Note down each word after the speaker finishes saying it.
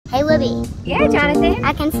Hey, Libby. Yeah, Jonathan?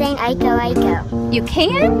 I can sing Aiko Aiko. You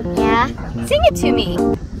can? Yeah. Sing it to me.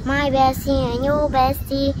 My bestie and your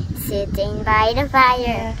bestie sitting by the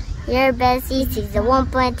fire. Your bestie sees the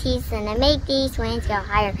 1.2 and they make these winds go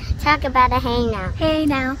higher. Talk about a hey now. Hey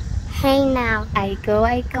now. Hey now. Aiko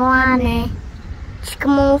Aiko Ane.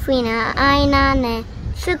 Chikamofina ainane.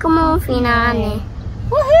 Chikamofina.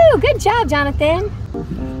 Woohoo! Good job, Jonathan.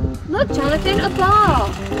 Look, Jonathan, a ball.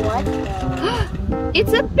 What the?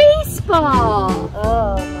 It's a baseball.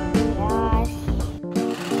 Oh my gosh.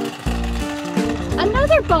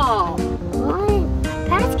 Another ball. What?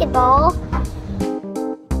 Basketball?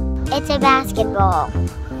 It's a basketball.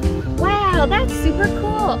 Wow, that's super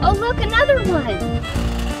cool. Oh, look, another one.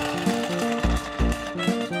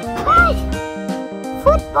 What?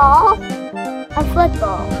 Football? A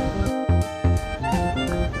football.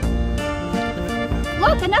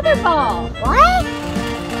 Look, another ball. What?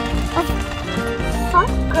 A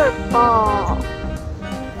soccer ball.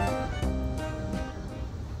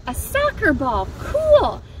 A soccer ball.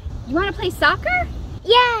 Cool. You want to play soccer?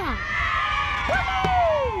 Yeah.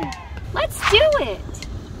 Woohoo! Let's do it.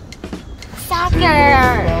 Soccer.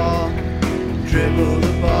 Dribble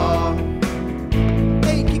the ball.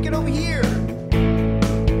 Hey, kick it over here.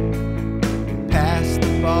 Pass the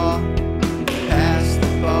ball. Pass the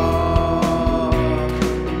ball.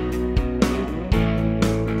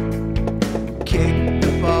 Kick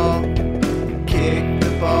the ball. Kick the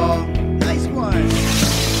ball. Nice one.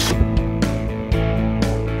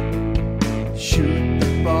 Shoot the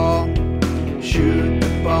ball. Shoot the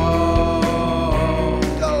ball.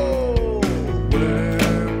 Go.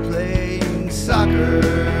 We're playing soccer.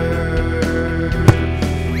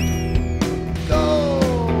 Go.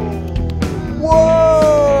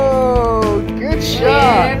 Whoa! Good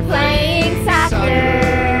shot. We're playing soccer.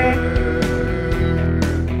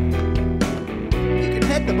 You can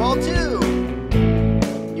hit the ball too.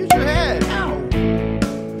 Use your head. Ow.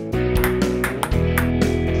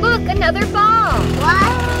 Look, another ball.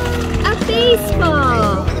 What? A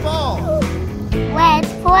baseball. Over the ball.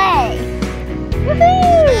 Let's play.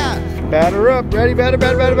 Woohoo! Yeah. Batter up. Ready, batter.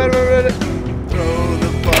 Throw the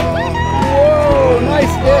ball. Whoa,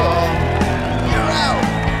 nice hit. You're out.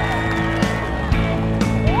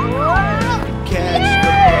 Catch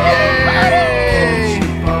the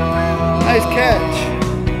ball. Nice catch.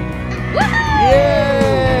 Woohoo!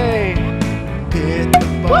 Yay! Hit the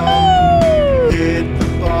ball. Woohoo! Hit the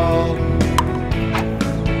ball.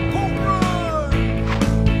 Home run.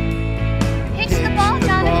 Pitch the ball,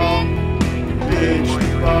 Jonathan. Pitch the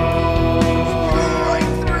ball.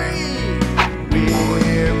 Strike three.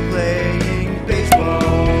 We're playing baseball.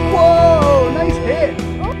 Whoa! Nice hit.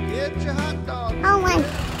 Get your hot dog. Oh my.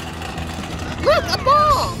 Look, a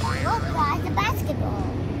ball. Look, guys, a basketball.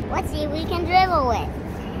 Let's see if we can dribble with.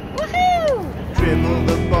 Woohoo! Dribble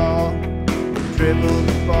the ball. Dribble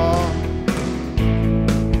the ball.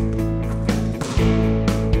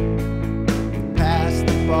 Pass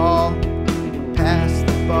the ball. Pass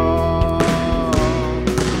the ball.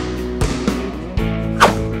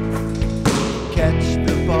 Catch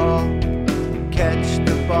the ball. Catch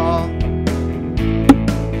the ball.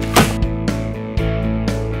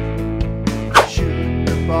 Shoot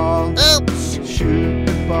the ball. Oops. Shoot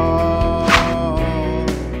the ball.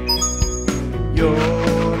 You're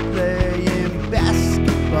playing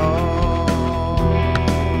basketball.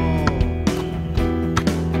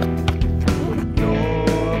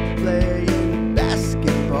 You're playing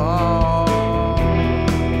basketball.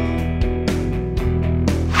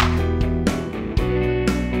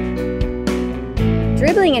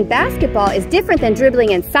 Dribbling in basketball is different than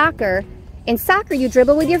dribbling in soccer. In soccer, you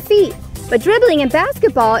dribble with your feet. But dribbling in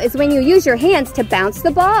basketball is when you use your hands to bounce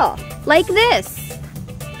the ball, like this.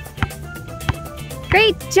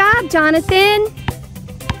 Great job, Jonathan!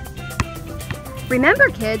 Remember,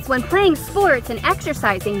 kids, when playing sports and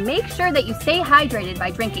exercising, make sure that you stay hydrated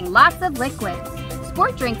by drinking lots of liquids.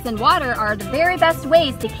 Sport drinks and water are the very best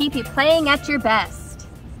ways to keep you playing at your best.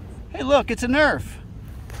 Hey, look, it's a Nerf.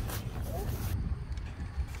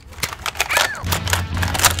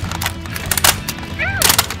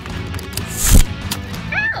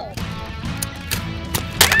 Ow!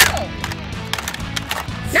 Ow!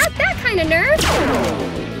 Not that kind of nerve!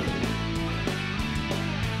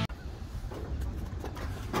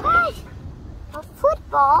 What? A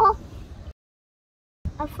football?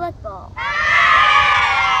 A football.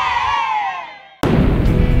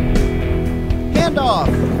 Handoff.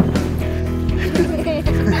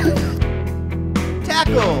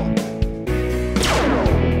 Tackle.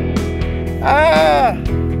 Ah!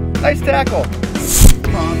 Nice tackle.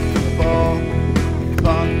 Punk the ball.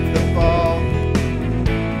 Punk the ball.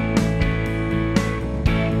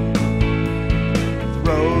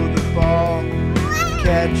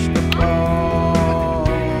 catch the ball.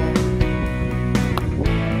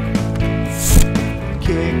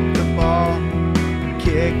 Kick the ball,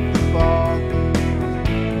 kick the ball.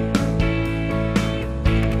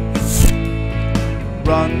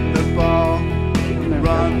 Run the ball,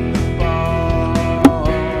 run the ball.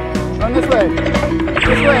 Run this way.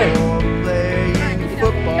 This way. You're playing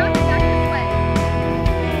football.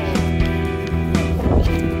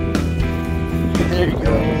 There you go.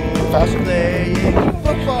 You're Faster. playing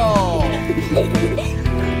football.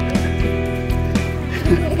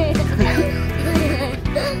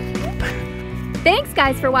 Thanks,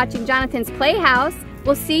 guys, for watching Jonathan's Playhouse.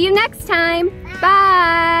 We'll see you next time.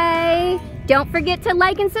 Bye. Don't forget to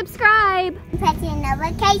like and subscribe. Press your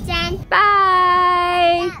notification.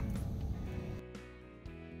 Bye.